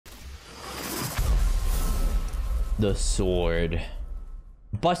The sword.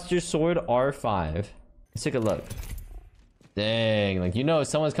 Buster sword R5. Let's take a look. Dang, like, you know, if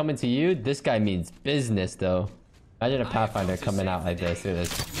someone's coming to you, this guy means business though. Imagine a Pathfinder coming out like this. Look at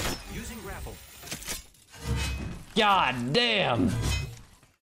this. God damn!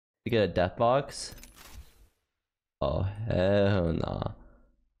 You get a death box? Oh hell nah.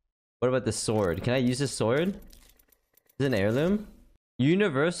 What about the sword? Can I use this sword? Is it an heirloom?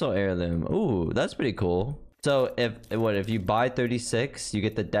 Universal heirloom. Ooh, that's pretty cool. So if you buy 36, you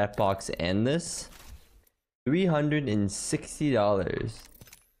get the death box and this. $360.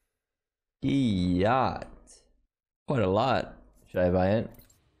 Yeah. Quite a lot. Should I buy it?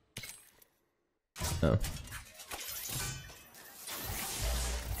 No.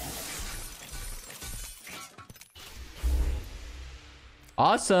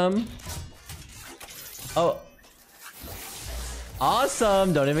 Awesome. Oh.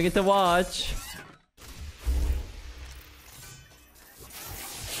 Awesome. Don't even get to watch.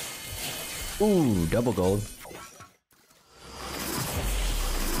 Ooh, double gold.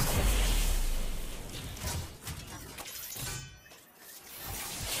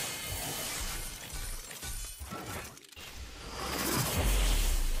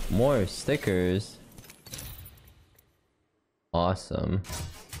 More stickers. Awesome.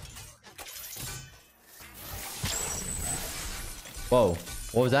 Whoa,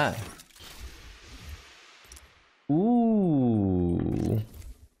 what was that? Ooh.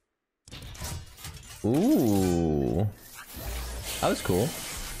 Ooh. That was cool.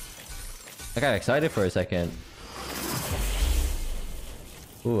 I got excited for a second.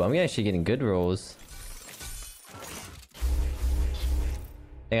 Ooh, I'm actually getting good rolls.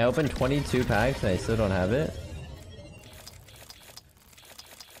 Dang, I opened 22 packs and I still don't have it.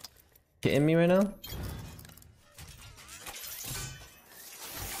 Kidding me right now?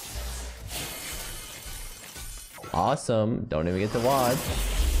 Awesome. Don't even get to watch.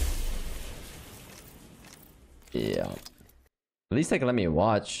 Yeah. At least they can let me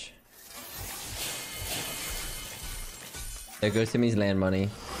watch. There goes Timmy's land money.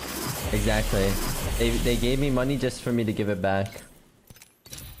 Exactly. They gave me money just for me to give it back.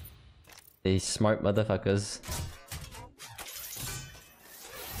 They smart motherfuckers.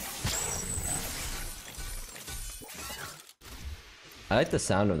 I like the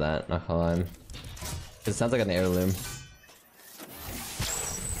sound of that, not gonna lie. It sounds like an heirloom.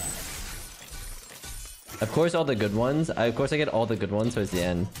 Of course, all the good ones. Of course, I get all the good ones towards the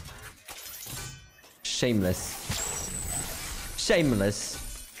end. Shameless. Shameless.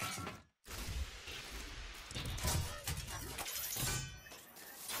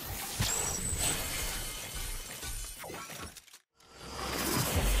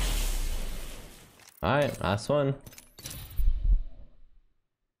 Alright, last one.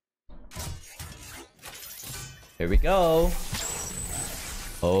 Here we go.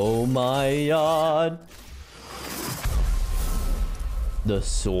 Oh my god. The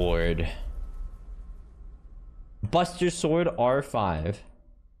sword. Buster sword R5.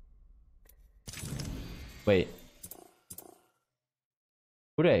 Wait.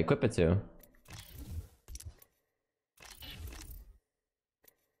 Who did I equip it to?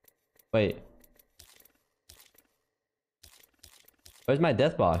 Wait. Where's my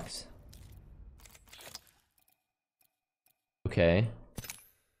death box? Okay.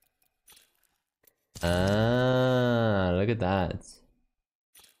 Ah, look at that.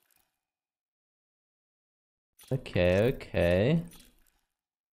 Okay, okay.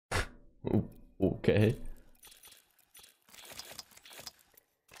 Ooh, okay.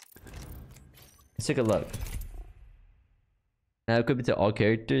 Let's take a look. Now equip it to all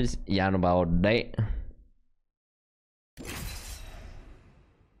characters. Yeah, I know about that.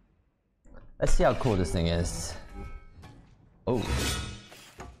 Let's see how cool this thing is. Oh.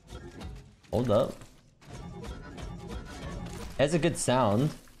 Hold up. It has a good sound.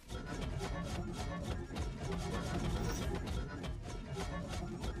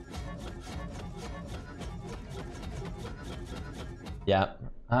 Yeah.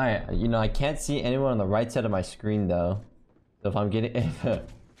 Alright, you know, I can't see anyone on the right side of my screen though. So if I'm getting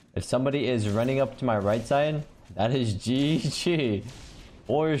if somebody is running up to my right side, that is GG.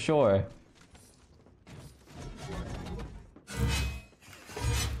 For sure.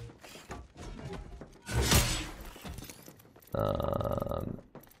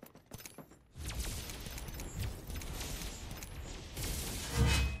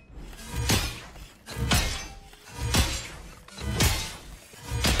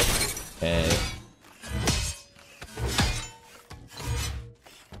 Okay.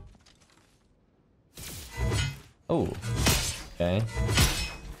 Oh. Okay.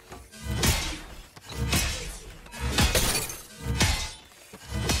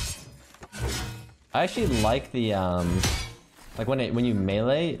 I actually like the like when you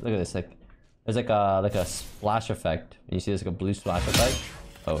melee. Look at this. Like there's like a splash effect. And you see there's like a blue splash effect.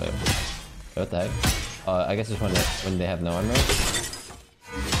 Oh wait, what the heck? I guess it's when they have no armor.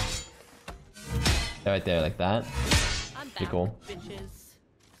 They're right there like that. Pretty cool.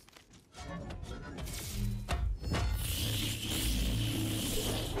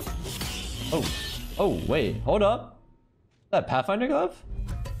 Oh wait, hold up. Is that Pathfinder glove?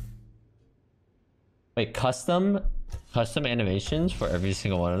 Wait, custom animations for every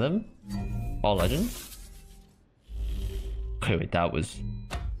single one of them? All legend? Okay, wait, that was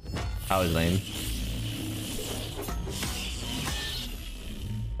lame.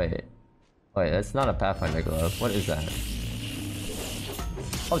 Wait, that's not a Pathfinder glove. What is that?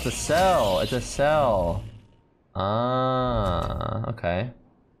 Oh, it's a cell. It's a cell. Ah, okay.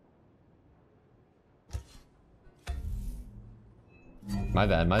 My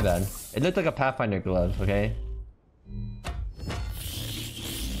bad, my bad. It looked like a Pathfinder glove, okay?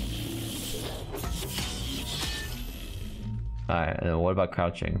 Alright, and then what about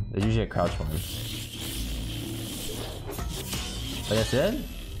crouching? There's usually a crouch one. But that's it?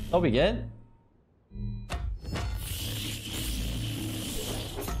 Oh, we get?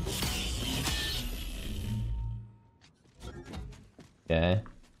 Okay.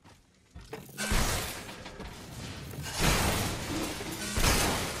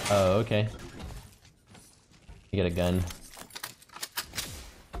 Oh, okay. You get a gun.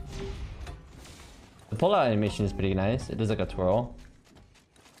 The pull-out animation is pretty nice. It does like a twirl.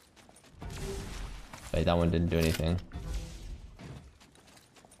 Wait, that one didn't do anything.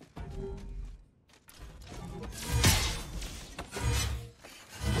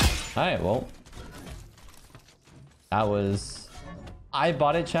 Alright, well. That was... I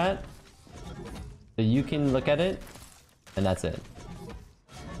bought it, chat. So you can look at it. And that's it.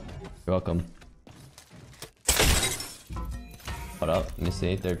 You're welcome. Hold up, let me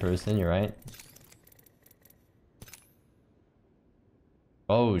see. Third person, you're right.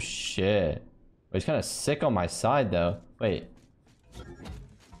 Oh shit. It's kind of sick on my side though. Wait,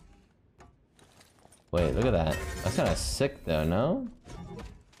 look at that. That's kind of sick though, no?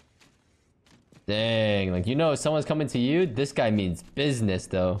 Dang, like, you know, if someone's coming to you, this guy means business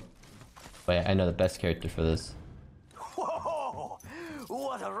though. Wait, I know the best character for this. Whoa!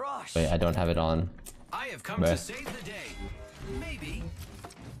 What a rush! Wait, I don't have it on. I have come to save the day. Maybe.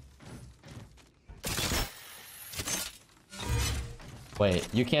 Wait,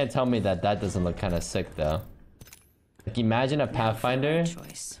 you can't tell me that doesn't look kind of sick though. Like, imagine a Pathfinder.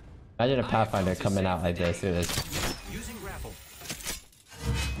 Imagine a Pathfinder coming out like this. Look at this. Using grapple.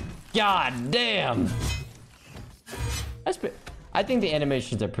 God damn! I think the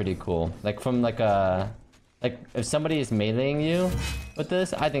animations are pretty cool. Like from like a... Like if somebody is meleeing you with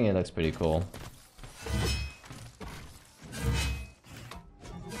this, I think it looks pretty cool.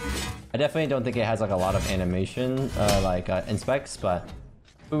 I definitely don't think it has like a lot of animation, inspects, but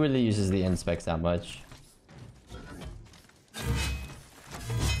who really uses the inspects that much?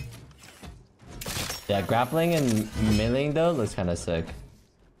 Yeah, grappling and meleeing though looks kind of sick.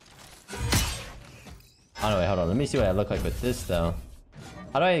 Oh no, wait, hold on. Let me see what I look like with this though.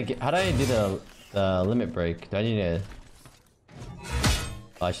 How do I do the limit break? Do I need to?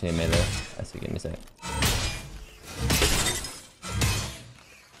 Oh, I should need melee. I see. Give me a sec.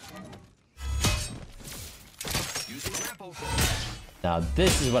 Now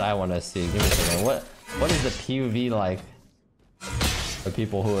this is what I want to see. Give me a second. What is the POV like for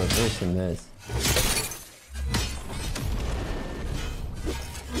people who are versed in this?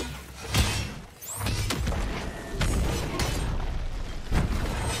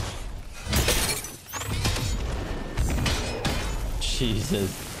 Jesus.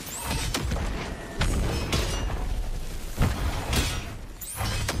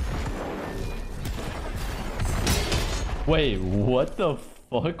 Wait, what the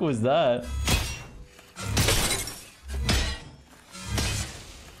fuck was that?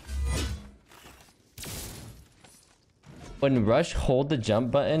 When rush, hold the jump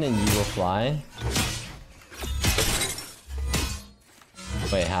button and you will fly.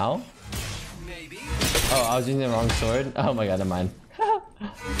 Wait, how? Maybe. Oh, I was using the wrong sword. Oh my god, never mind.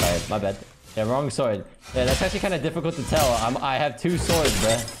 Sorry, my bad. Yeah, wrong sword. Yeah, that's actually kind of difficult to tell. I have two swords,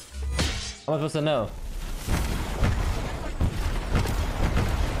 bruh. How am I supposed to know?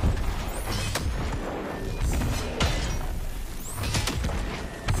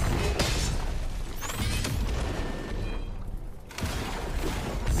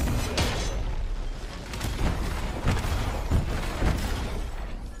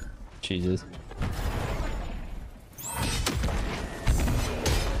 Jesus.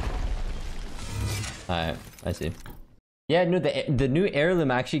 Alright, I see. Yeah, no, the new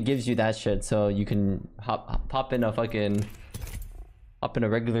Heirloom actually gives you that shit, so you can pop in a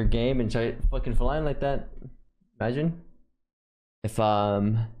regular game and try fucking flying like that. Imagine if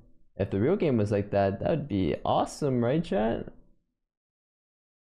the real game was like that, that would be awesome, right, chat?